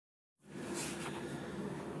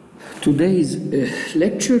Today's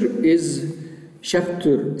lecture is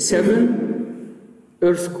Chapter 7,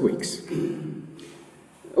 Earthquakes.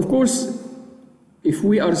 Of course, if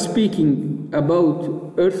we are speaking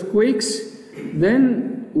about earthquakes,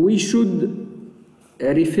 then we should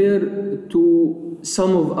refer to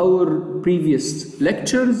some of our previous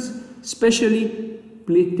lectures, especially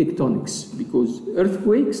plate tectonics, because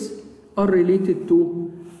earthquakes are related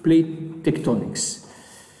to plate tectonics.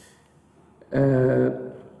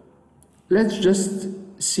 Let's just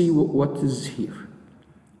see what is here.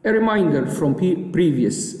 A reminder from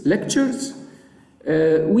previous lectures,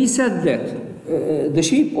 we said that the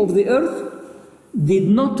shape of the Earth did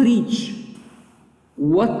not reach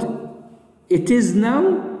what it is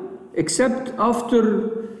now, except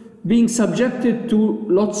after being subjected to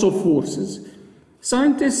lots of forces.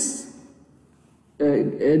 Scientists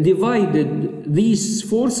divided these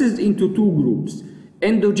forces into two groups: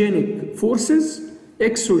 endogenic forces,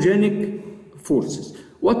 exogenic forces.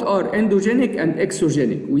 What are endogenic and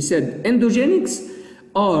exogenic? We said endogenics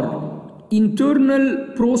are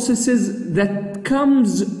internal processes that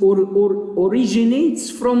comes or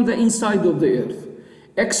originates from the inside of the Earth.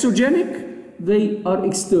 Exogenic, they are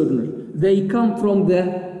external. They come from the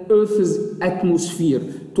Earth's atmosphere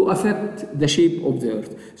to affect the shape of the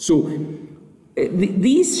Earth. So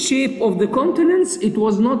this shape of the continents, it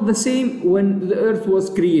was not the same when the Earth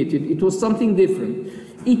was created. It was something different.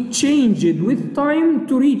 It changed with time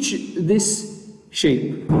to reach this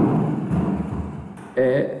shape.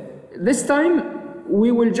 This time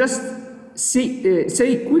we will just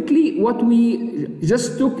say quickly what we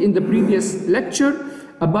just took in the previous lecture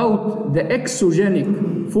about the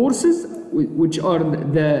exogenic forces, which are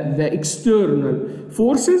the external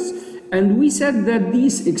forces. And we said that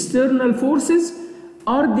these external forces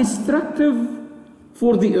are destructive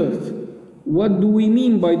for the Earth. What do we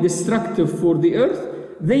mean by destructive for the Earth?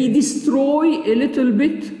 They destroy a little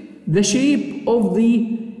bit the shape of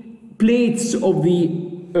the plates of the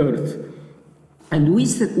Earth. And we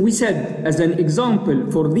said as an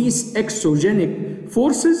example for these exogenic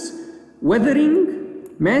forces, weathering,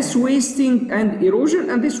 mass wasting, and erosion,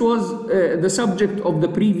 and this was the subject of the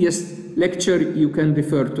previous lecture. You can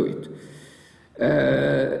refer to it.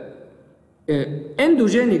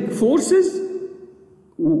 Endogenic forces,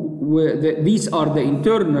 these are the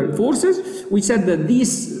internal forces. We said that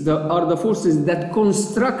these are the forces that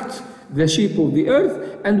construct the shape of the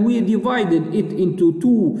Earth, and we divided it into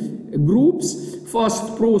two groups: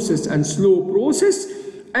 fast process and slow process.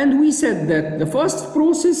 And we said that the fast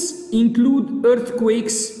process include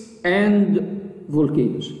earthquakes and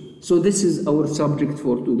volcanoes. So this is our subject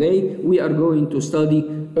for today. We are going to study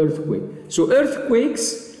earthquake. So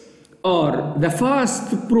earthquakes are the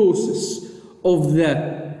fast process of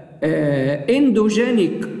the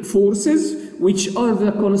endogenic forces, which are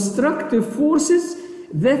the constructive forces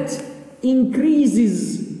that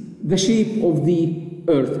increases the shape of the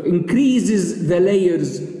Earth, increases the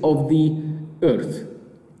layers of the Earth.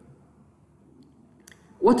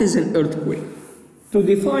 What is an earthquake? To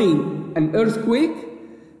define an earthquake,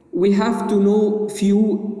 we have to know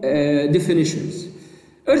few definitions.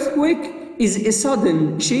 Earthquake is a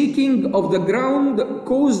sudden shaking of the ground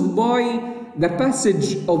caused by the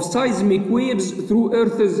passage of seismic waves through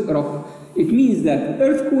Earth's rock. It means that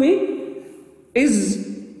earthquake is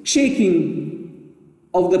shaking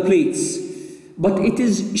of the plates, but it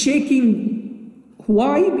is shaking.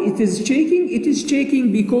 Why it is shaking? It is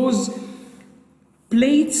shaking because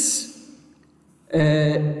plates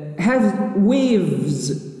have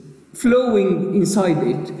waves flowing inside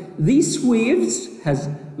it. These waves has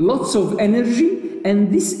lots of energy,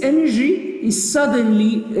 and this energy is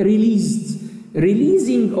suddenly released.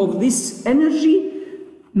 Releasing of this energy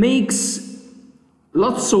makes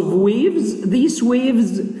lots of waves. These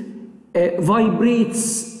waves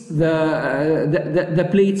vibrates the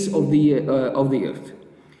plates of the Earth.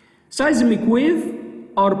 Seismic waves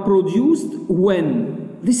are produced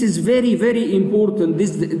when, this is very, very important,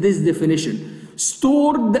 this definition,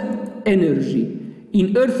 stored energy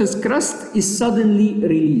in Earth's crust is suddenly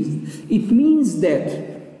released. It means that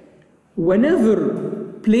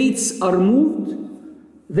whenever plates are moved,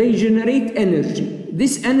 they generate energy.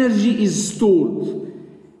 This energy is stored,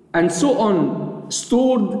 and so on,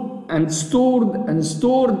 stored and stored and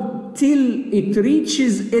stored till it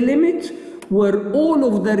reaches a limit where all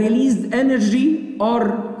of the released energy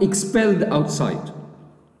are expelled outside.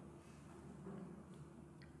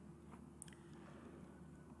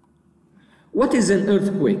 What is an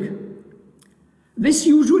earthquake? This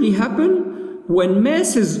usually happens when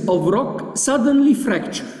masses of rock suddenly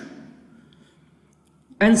fracture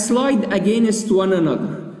and slide against one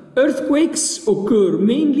another. Earthquakes occur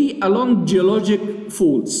mainly along geologic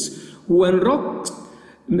faults when rock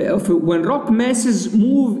masses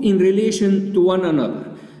move in relation to one another.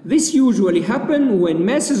 This usually happens when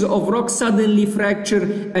masses of rock suddenly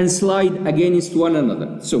fracture and slide against one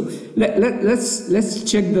another. So let's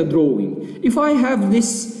check the drawing. If I have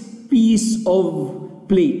this piece of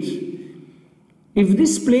plate, if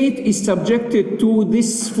this plate is subjected to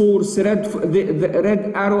this force, the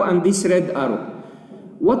red arrow and this red arrow,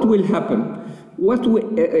 what will happen?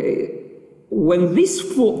 When this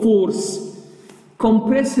force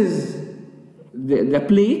compresses the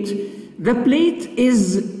plate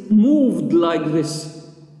is moved like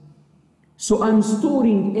this. So I'm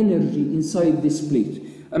storing energy inside this plate.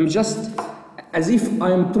 I'm just as if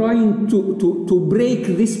I'm trying to break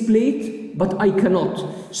this plate, but I cannot.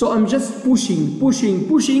 So I'm just pushing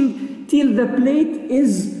till the plate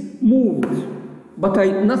is moved, but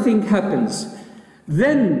nothing happens.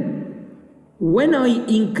 Then, when I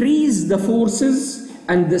increase the forces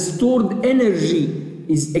and the stored energy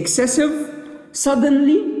is excessive,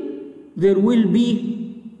 suddenly there will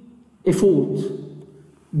be a fault.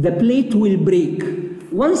 The plate will break.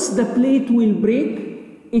 Once the plate will break,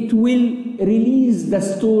 it will release the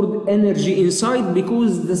stored energy inside,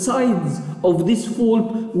 because the sides of this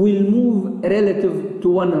fault will move relative to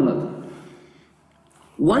one another.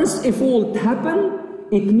 Once a fault happens,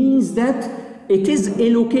 it means that it is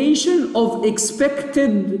a location of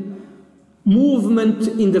expected movement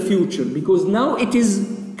in the future, because now it is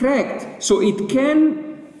cracked, so it can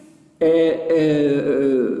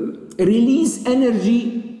release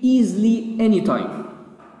energy easily anytime.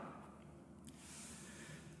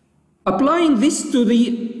 Applying this to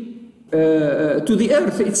the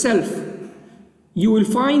Earth itself, you will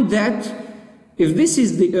find that if this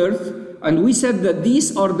is the Earth, and we said that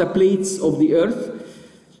these are the plates of the Earth,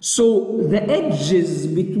 so the edges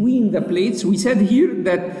between the plates, we said here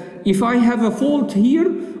that if I have a fault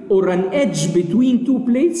here or an edge between two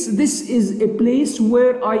plates, this is a place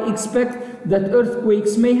where I expect that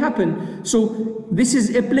earthquakes may happen. So this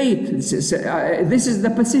is a plate, this is the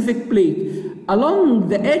Pacific plate. Along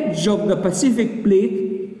the edge of the Pacific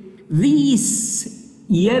plate, these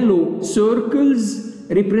yellow circles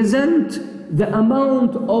represent the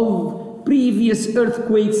amount of previous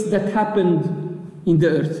earthquakes that happened in the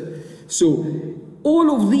Earth. So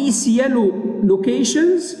all of these yellow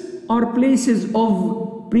locations are places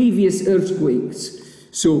of previous earthquakes.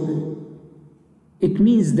 So it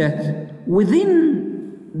means that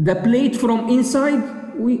within the plate from inside,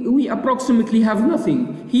 we approximately have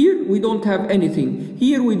nothing. Here we don't have anything.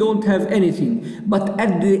 Here we don't have anything. But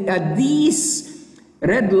at these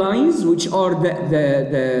red lines, which are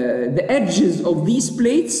the edges of these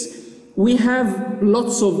plates, we have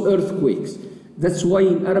lots of earthquakes. That's why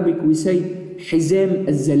in Arabic we say حزام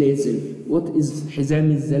الزلازل. What is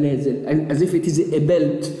حزام الزلازل? As if it is a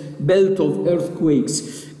belt of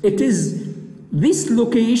earthquakes. It is this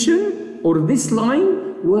location or this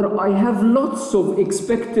line where I have lots of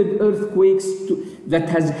expected earthquakes that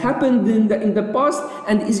has happened in the past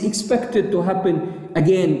and is expected to happen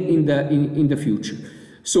again in the future.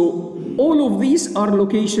 So all of these are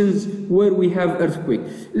locations where we have earthquake.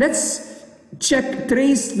 Let's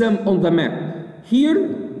trace them on the map. Here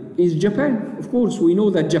is Japan. Of course, we know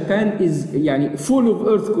that Japan is full of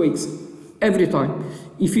earthquakes every time.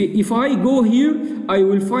 If I go here, I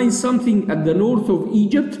will find something at the north of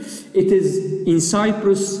Egypt. It is in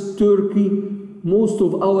Cyprus, Turkey. Most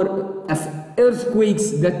of our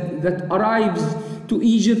earthquakes that arrives to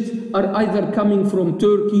Egypt are either coming from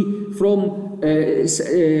Turkey, from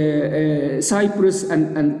Cyprus,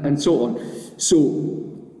 and so on. So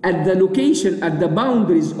at the location, at the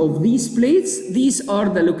boundaries of these plates, these are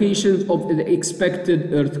the locations of the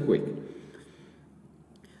expected earthquake.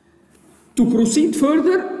 To proceed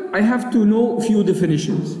further, I have to know a few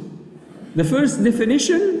definitions. The first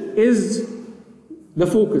definition is the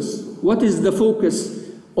focus. What is the focus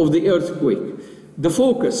of the earthquake? The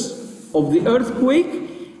focus of the earthquake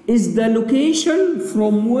is the location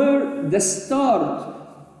from where the start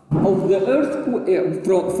of the earthquake,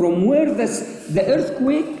 from where the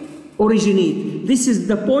earthquake originates. This is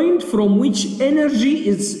the point from which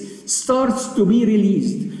energy starts to be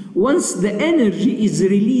released. Once the energy is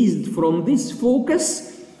released from this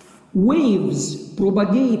focus, waves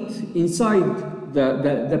propagate inside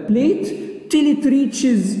the plate till it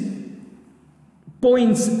reaches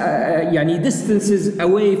points, distances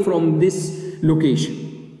away from this location.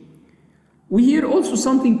 We hear also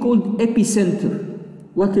something called epicenter.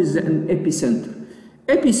 What is an epicenter?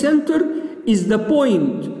 Epicenter is the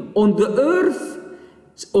point on the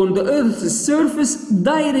Earth's surface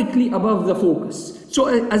directly above the focus. So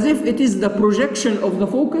as if it is the projection of the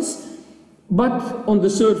focus, but on the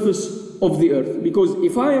surface of the Earth. Because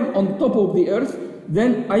if I am on top of the Earth,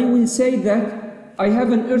 then I will say that I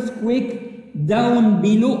have an earthquake down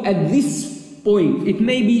below at this point. It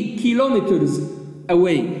may be kilometers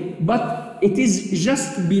away, but it is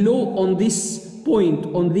just below on this point,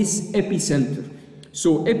 on this epicenter.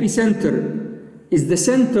 So epicenter is the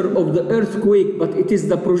center of the earthquake, but it is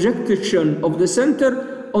the projection of the center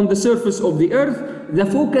on the surface of the Earth. The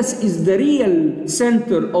focus is the real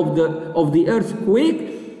center of the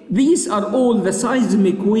earthquake. These are all the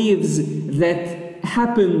seismic waves that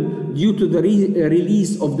happen due to the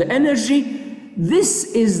release of the energy.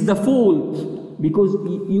 This is the fault, because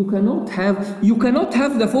you cannot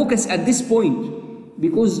have the focus at this point,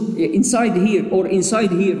 because inside here or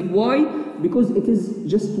inside here. Why? Because it is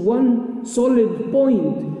just one solid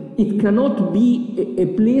point. It cannot be a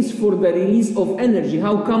place for the release of energy.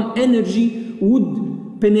 How come energy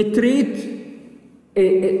would penetrate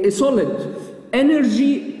a solid?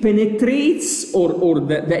 Energy penetrates, or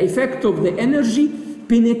the effect of the energy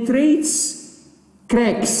penetrates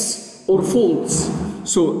cracks or faults.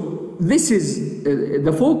 So this is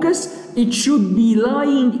the focus. It should be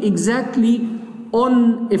lying exactly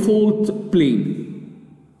on a fault plane.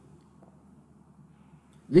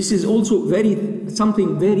 This is also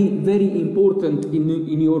something very important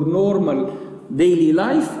in your normal daily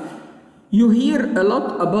life. You hear a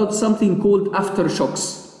lot about something called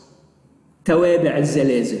aftershocks. توابع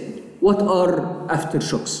الزلازل. What are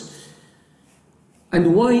aftershocks?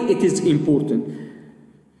 And why it is important?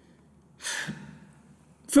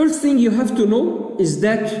 First thing you have to know is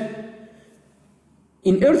that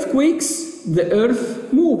in earthquakes, the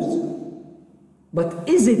earth moves. But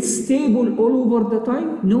is it stable all over the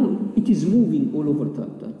time? No, it is moving all over the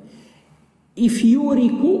time. If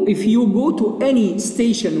you go to any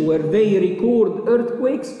station where they record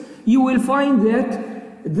earthquakes, you will find that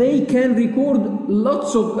they can record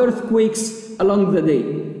lots of earthquakes along the day.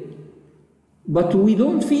 But we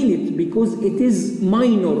don't feel it because it is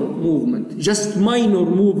minor movement, just minor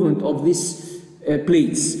movement of these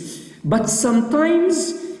plates. But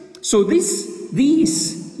sometimes, so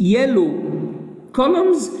these yellow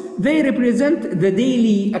columns, they represent the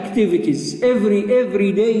daily activities. Every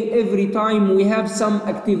day, every time we have some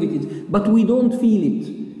activities, but we don't feel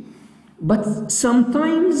it. But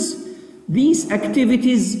sometimes these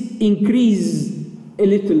activities increase a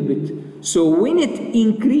little bit. So when it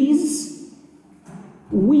increases,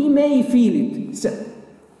 we may feel it.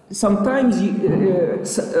 Sometimes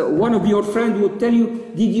one of your friends would tell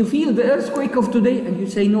you, did you feel the earthquake of today? And you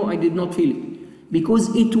say, no, I did not feel it.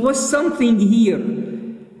 Because it was something here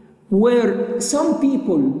where some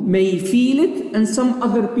people may feel it and some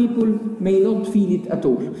other people may not feel it at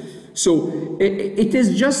all. So it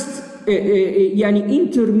is just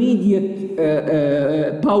intermediate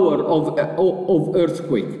power of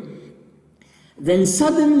earthquake. Then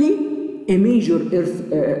suddenly a major earth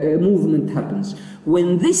movement happens.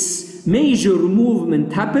 When this major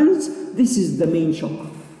movement happens, this is the main shock.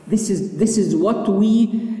 This is what we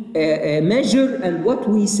measure and what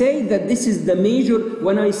we say that this is the major.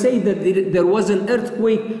 When I say that there was an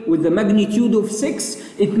earthquake with a magnitude of 6,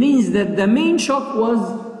 it means that the main shock was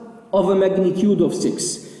of a magnitude of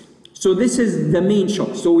 6. So this is the main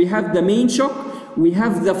shock. So we have the main shock, we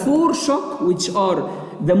have the foreshock, which are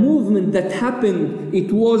the movement that happened.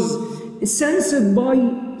 It was sensed by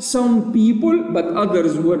some people, but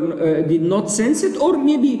others did not sense it, or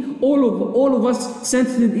maybe all of us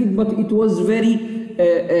sensed it, but it was very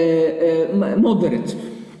moderate.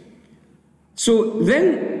 So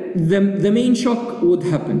then the main shock would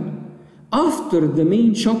happen. After the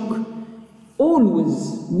main shock,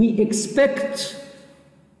 always we expect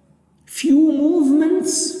few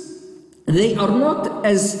movements. They are not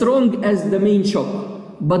as strong as the main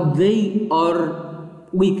shock, but they are,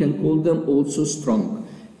 we can call them also strong.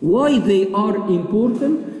 Why they are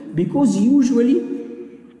important? Because usually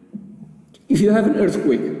if you have an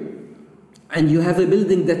earthquake and you have a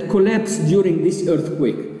building that collapsed during this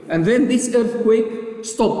earthquake, and then this earthquake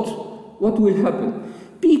stopped, what will happen?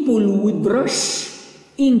 People would rush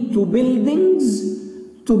into buildings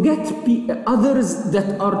to get others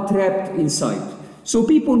that are trapped inside. So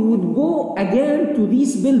people would go again to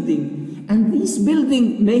this building, and this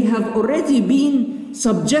building may have already been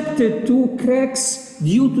subjected to cracks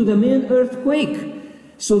due to the main earthquake.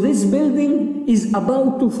 So this building is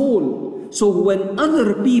about to fall. So when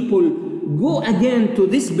other people go again to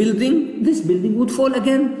this building would fall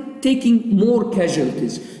again, taking more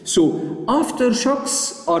casualties. So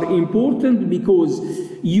aftershocks are important because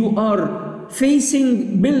you are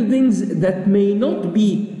facing buildings that may not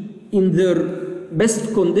be in their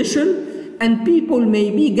best condition, and people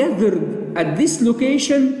may be gathered at this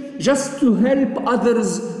location just to help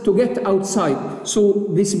others to get outside. So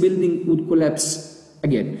this building would collapse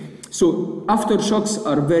again. So aftershocks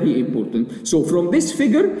are very important. So from this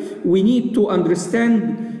figure, we need to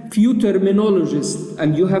understand few terminologies,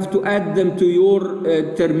 and you have to add them to your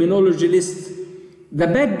terminology list. The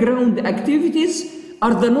background activities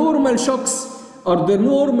are the normal shocks, are the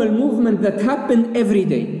normal movement that happen every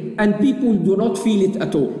day, and people do not feel it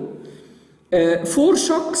at all.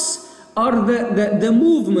 Foreshocks are the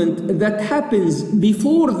movement that happens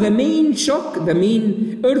before the main shock, the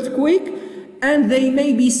main earthquake, and they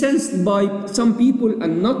may be sensed by some people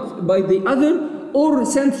and not by the other, or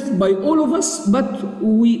sensed by all of us, but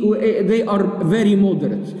they are very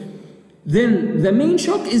moderate. Then the main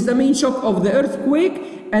shock is the main shock of the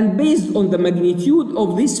earthquake, and based on the magnitude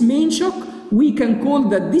of this main shock, we can call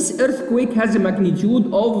that this earthquake has a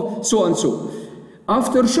magnitude of so and so.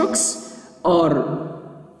 Aftershocks are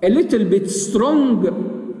a little bit strong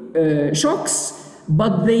shocks,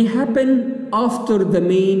 but they happen after the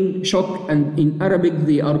main shock, and in Arabic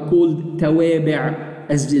they are called tawabi'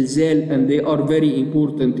 az-zilzal, and they are very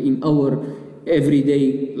important in our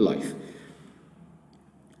everyday life.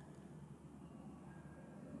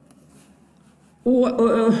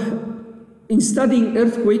 In studying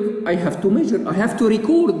earthquake, I have to measure, I have to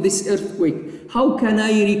record this earthquake. How can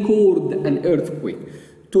I record an earthquake?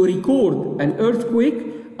 To record an earthquake,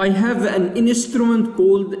 I have an instrument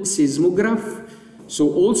called seismograph.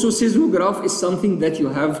 So also seismograph is something that you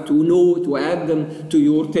have to know, to add them to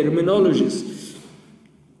your terminologies.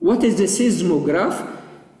 What is a seismograph?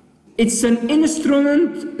 It's an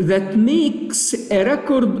instrument that makes a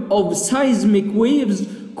record of seismic waves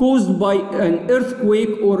caused by an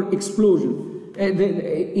earthquake or explosion.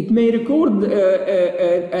 It may record a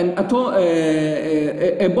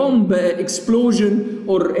bomb explosion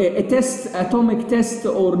or a test, atomic test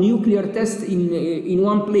or nuclear test in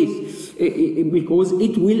one place, because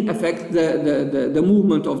it will affect the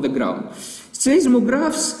movement of the ground.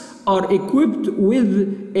 Seismographs are equipped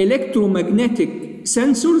with electromagnetic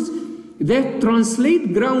sensors that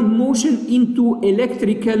translate ground motion into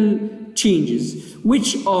electrical changes,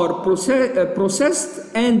 which are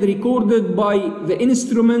processed and recorded by the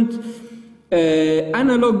instrument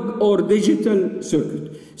analog or digital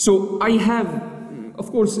circuit. So I have,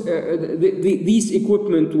 of course, these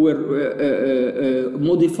equipment were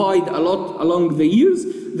modified a lot along the years.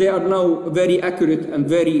 They are now very accurate and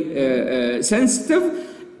very sensitive.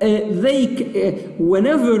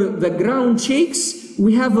 Whenever the ground shakes,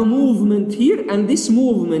 we have a movement here, and this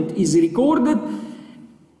movement is recorded.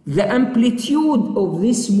 The amplitude of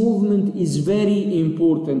this movement is very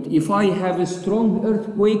important. If I have a strong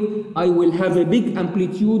earthquake, I will have a big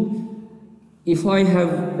amplitude. If I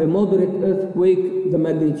have a moderate earthquake, the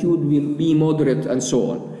magnitude will be moderate, and so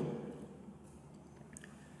on.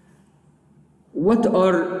 What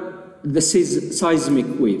are the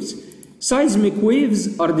seismic waves? Seismic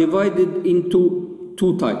waves are divided into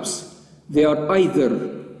two types. They are either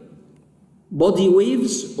body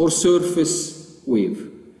waves or surface wave.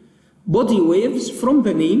 Body waves, from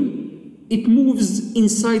the name, it moves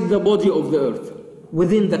inside the body of the earth,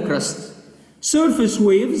 within the crust. Surface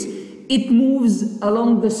waves, it moves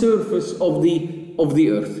along the surface of the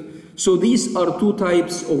earth. So these are two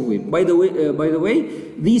types of waves. By the way,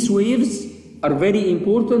 these waves are very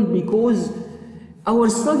important because our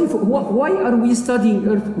study, why are we studying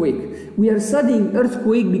earthquake? We are studying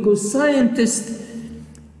earthquake because scientists,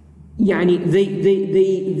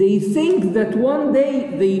 they think that one day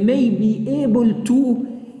they may be able to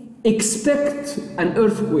expect an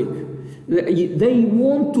earthquake. They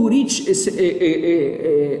want to reach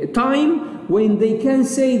a time when they can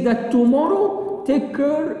say that tomorrow, take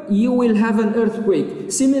care, you will have an earthquake.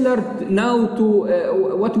 Similar now to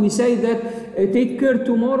what we say that take care,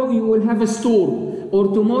 tomorrow you will have a storm, or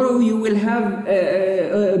tomorrow you will have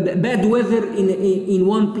bad weather in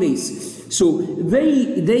one place. So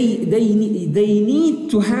they need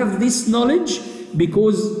to have this knowledge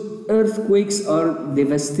because earthquakes are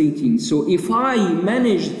devastating. So if I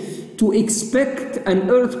manage to expect an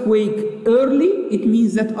earthquake early, it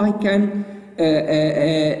means that I can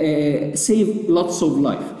save lots of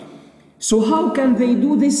life. So how can they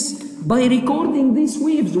do this? By recording these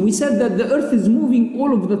waves. We said that the earth is moving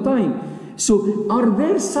all of the time. So are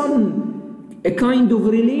there a kind of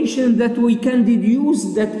relation that we can deduce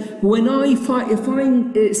that when I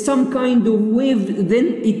find some kind of wave,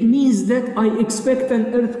 then it means that I expect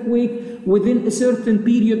an earthquake within a certain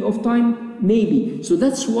period of time? Maybe. So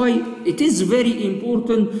that's why it is very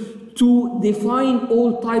important to define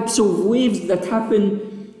all types of waves that happen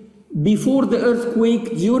before the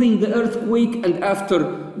earthquake, during the earthquake, and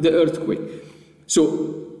after the earthquake.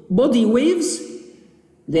 So body waves,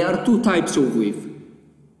 there are two types of wave.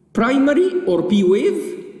 Primary or P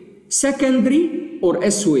wave, secondary or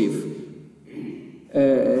S wave.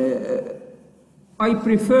 I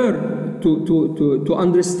prefer to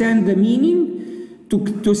understand the meaning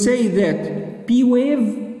to say that P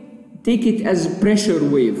wave, take it as pressure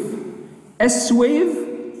wave. S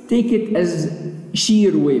wave, take it as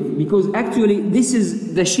shear wave, because actually this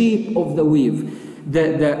is the shape of the wave,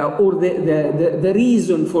 the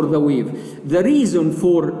reason for the wave. The reason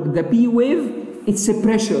for the P wave, it's a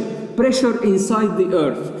pressure inside the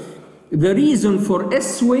earth. The reason for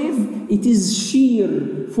S wave, it is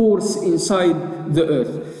shear force inside the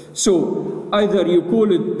earth. So either you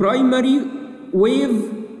call it primary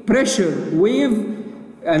wave, pressure wave,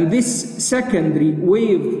 and this secondary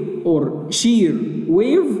wave or shear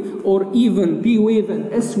wave, or even P wave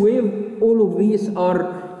and S wave, all of these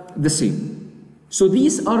are the same. So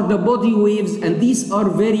these are the body waves, and these are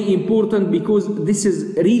very important because this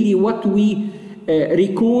is really what we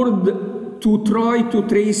record to try to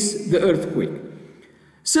trace the earthquake.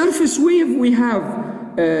 Surface wave, we have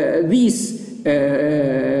these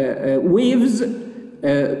waves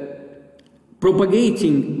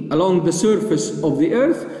propagating along the surface of the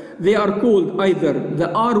earth. They are called either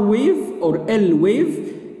the R wave or L wave.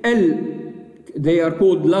 L, they are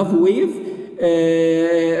called love wave.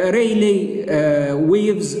 Rayleigh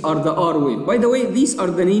waves are the R wave. By the way, these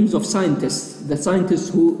are the names of scientists, the scientists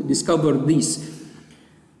who discovered these.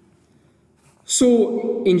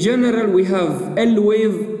 So in general, we have L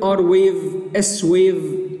wave, R wave, S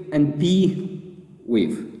wave, and P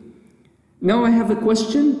wave. Now I have a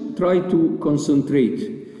question, try to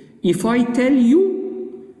concentrate. If I tell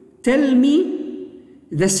you, tell me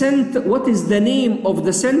the center, what is the name of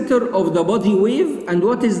the center of the body wave and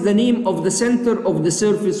what is the name of the center of the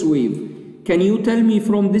surface wave? Can you tell me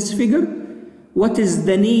from this figure? What is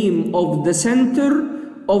the name of the center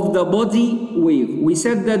of the body wave? We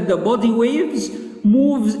said that the body waves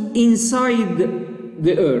moves inside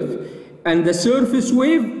the earth and the surface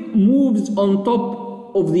wave moves on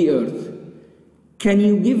top of the earth. Can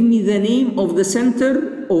you give me the name of the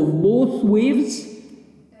center of both waves?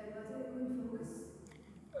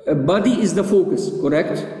 Body is the focus,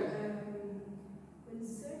 correct?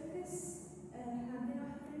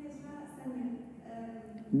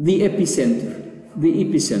 The epicenter.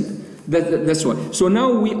 That's why. So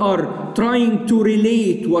now we are trying to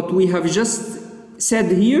relate what we have just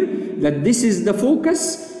said here, that this is the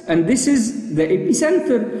focus and this is the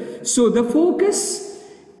epicenter. So the focus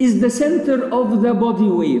is the center of the body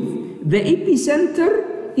wave. The epicenter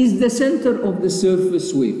is the center of the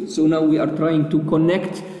surface wave. So now we are trying to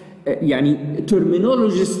connect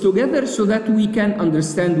terminologies together so that we can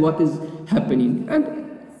understand what is happening. And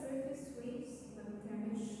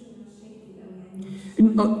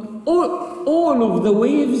all of the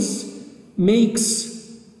waves makes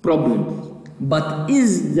problems, but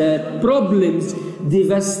is the problems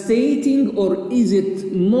devastating, or is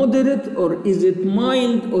it moderate, or is it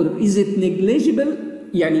mild, or is it negligible?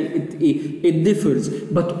 It differs.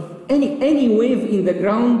 But any wave in the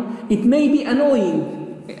ground, it may be annoying.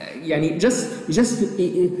 Just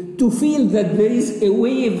to feel that there is a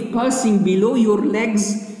wave passing below your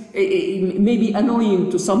legs, it may be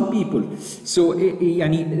annoying to some people. So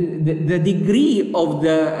the degree of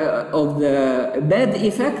the bad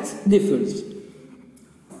effect differs.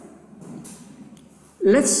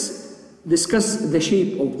 Let's discuss the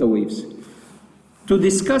shape of the waves. To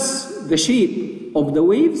discuss the shape of the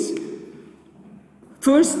waves,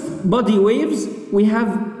 first, body waves, we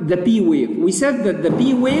have the P wave. We said that the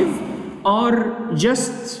P wave are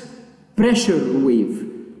just pressure wave.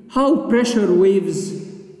 How pressure waves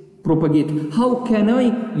propagate? How can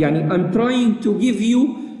I'm trying to give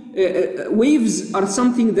you, waves are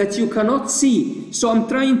something that you cannot see. So I'm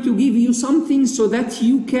trying to give you something so that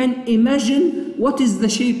you can imagine what is the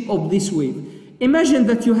shape of this wave. Imagine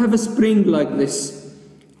that you have a spring like this,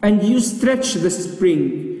 and you stretch the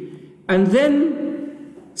spring, and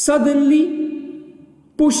then suddenly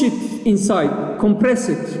push it inside, compress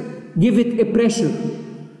it, give it a pressure.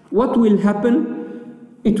 What will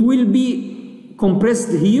happen? It will be compressed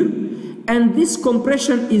here, and this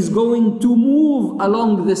compression is going to move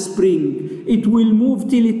along the spring. It will move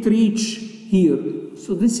till it reaches here.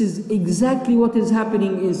 So this is exactly what is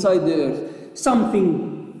happening inside the earth.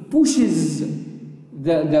 Something pushes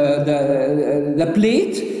the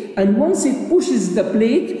plate, and once it pushes the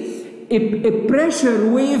plate, a pressure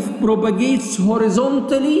wave propagates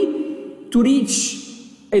horizontally to reach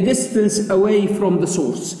a distance away from the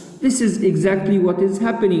source. This is exactly what is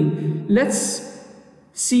happening. Let's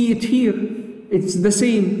see it here. It's the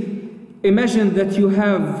same. Imagine that you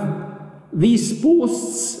have these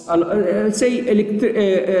posts, say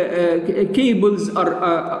cables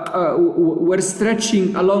were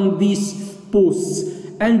stretching along these posts,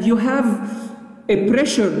 and you have a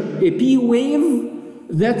pressure, a P wave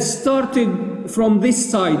that started from this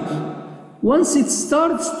side. Once it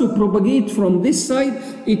starts to propagate from this side,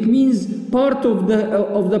 it means part of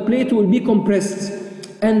the plate will be compressed.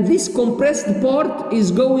 And this compressed part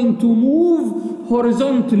is going to move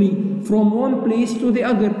horizontally from one place to the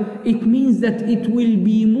other. It means that it will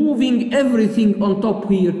be moving everything on top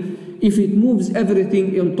here. If it moves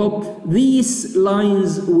everything on top, these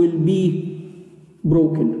lines will be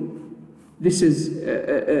broken. This is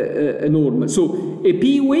normal. So a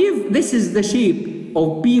P wave, this is the shape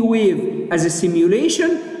of P wave as a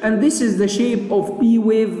simulation, and this is the shape of P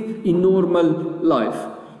wave in normal life.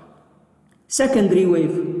 Secondary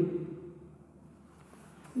wave.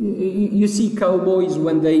 You see cowboys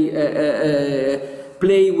when they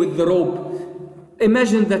play with the rope.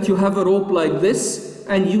 Imagine that you have a rope like this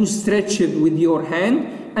and you stretch it with your hand,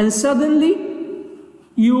 and suddenly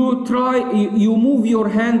you move your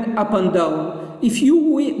hand up and down. If you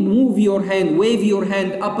move your hand, wave your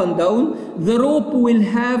hand up and down, the rope will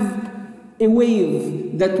have a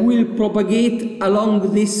wave that will propagate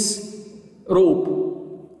along this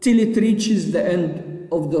rope till it reaches the end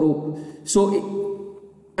of the rope. So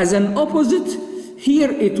as an opposite, here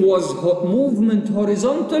it was movement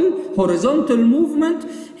horizontal movement.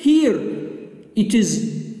 Here it is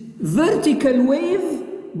vertical wave,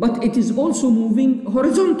 but it is also moving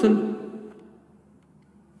horizontal.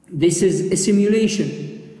 This is a simulation.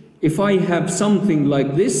 If I have something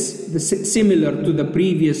like this, similar to the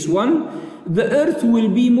previous one, the earth will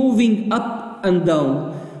be moving up and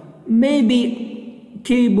down. Maybe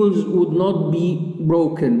cables would not be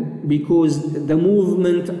broken because the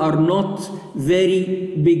movement are not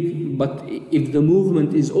very big, but if the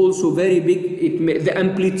movement is also very big, the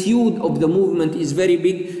amplitude of the movement is very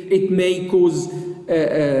big, it may cause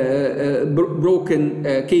broken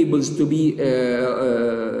cables to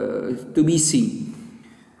be seen.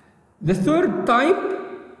 The third type,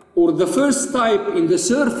 or the first type in the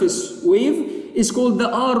surface wave, is called the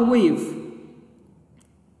R wave.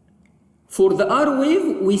 For the R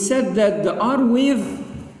wave, we said that the R wave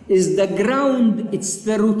is the ground, it's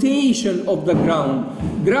the rotation of the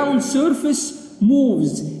ground. Ground surface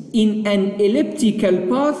moves in an elliptical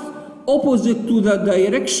path opposite to the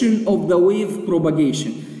direction of the wave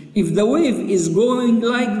propagation. If the wave is going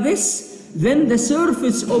like this, then the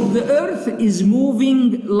surface of the earth is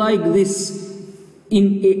moving like this.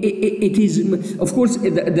 It is, of course,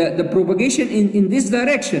 the propagation in this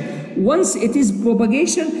direction. Once it is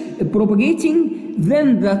propagating,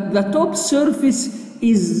 then the top surface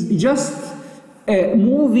is just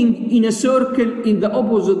moving in a circle in the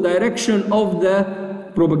opposite direction of the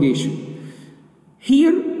propagation.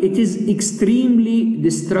 Here it is extremely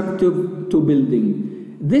destructive to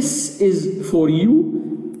building. This is for you.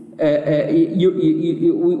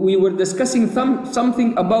 We were discussing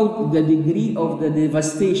something about the degree of the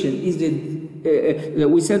devastation. Is it?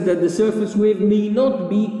 We said that the surface wave may not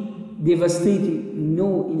be devastating.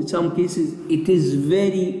 No, in some cases it is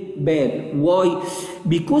very bad. Why?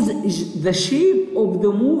 Because the shape of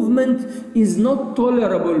the movement is not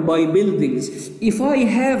tolerable by buildings. If I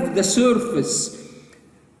have the surface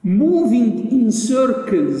moving in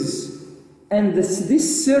circles, and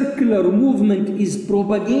this circular movement is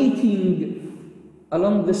propagating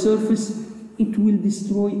along the surface, it will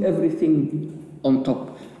destroy everything on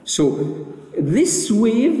top. So this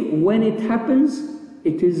wave, when it happens,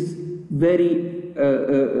 it is very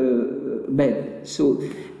bad. So,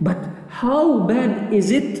 but how bad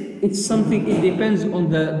is it? It's something, it depends on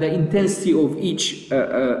the intensity of each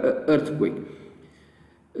earthquake.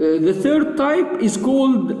 The third type is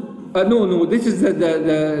called this is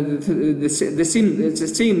the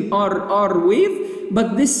same R wave,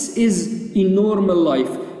 but this is in normal life.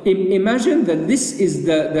 Imagine that this is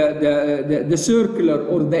the circular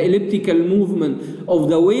or the elliptical movement of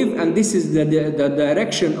the wave, and this is the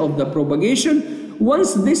direction of the propagation.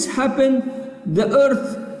 Once this happens, the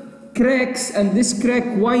earth cracks, and this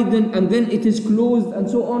crack widens, and then it is closed, and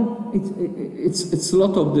so on. It's a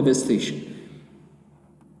lot of devastation.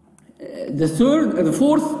 The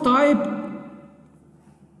fourth type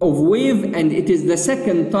of wave, and it is the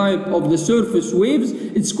second type of the surface waves,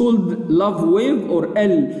 it's called love wave or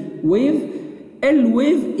L wave. L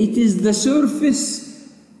wave, it is the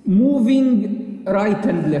surface moving right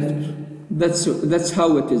and left. That's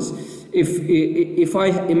how it is. If I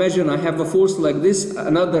imagine I have a force like this,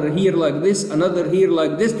 another here like this, another here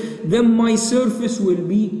like this, then my surface will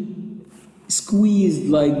be squeezed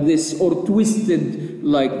like this or twisted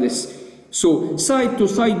like this. So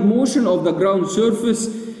side-to-side motion of the ground surface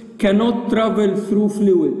cannot travel through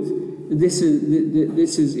fluid. This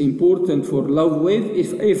is important for love wave.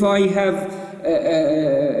 If I have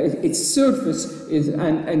its surface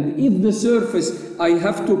and if the surface I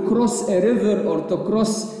have to cross a river or to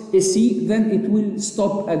cross a sea, then it will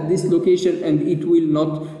stop at this location and it will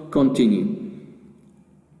not continue.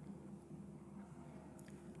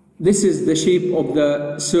 This is the shape of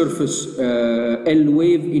the surface L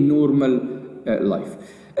wave in normal life.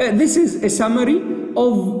 This is a summary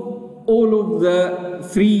of all of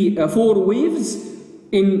the four waves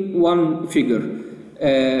in one figure.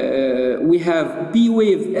 We have P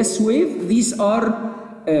wave, S wave. These are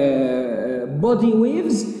body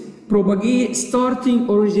waves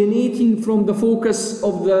originating from the focus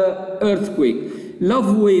of the earthquake.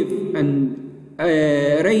 Love wave and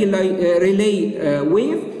relay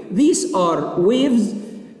wave. These are waves,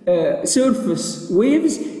 surface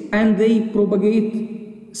waves, and they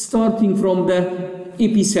propagate starting from the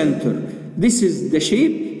epicenter. This is the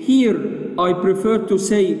shape. Here I prefer to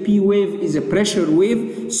say P wave is a pressure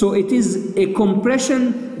wave, so it is a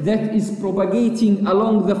compression that is propagating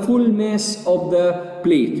along the full mass of the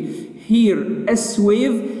plate. Here S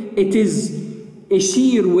wave, it is a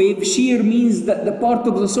shear wave. Shear means that the part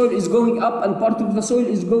of the soil is going up and part of the soil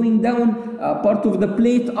is going down, part of the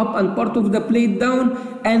plate up and part of the plate down,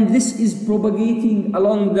 and this is propagating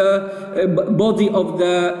along the body of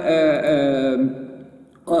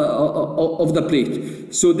the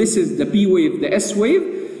plate. So this is the P wave, the S wave.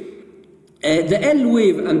 The L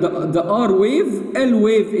wave and the R wave. L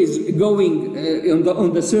wave is going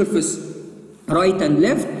on the surface right and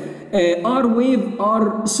left. R wave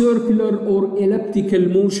are circular or elliptical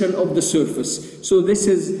motion of the surface. So this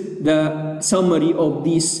is the summary of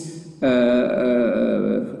these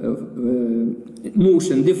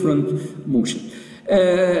motion, different motion.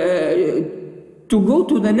 To go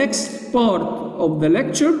to the next part of the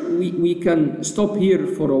lecture, we can stop here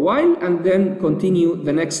for a while and then continue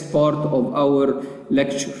the next part of our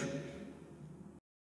lecture.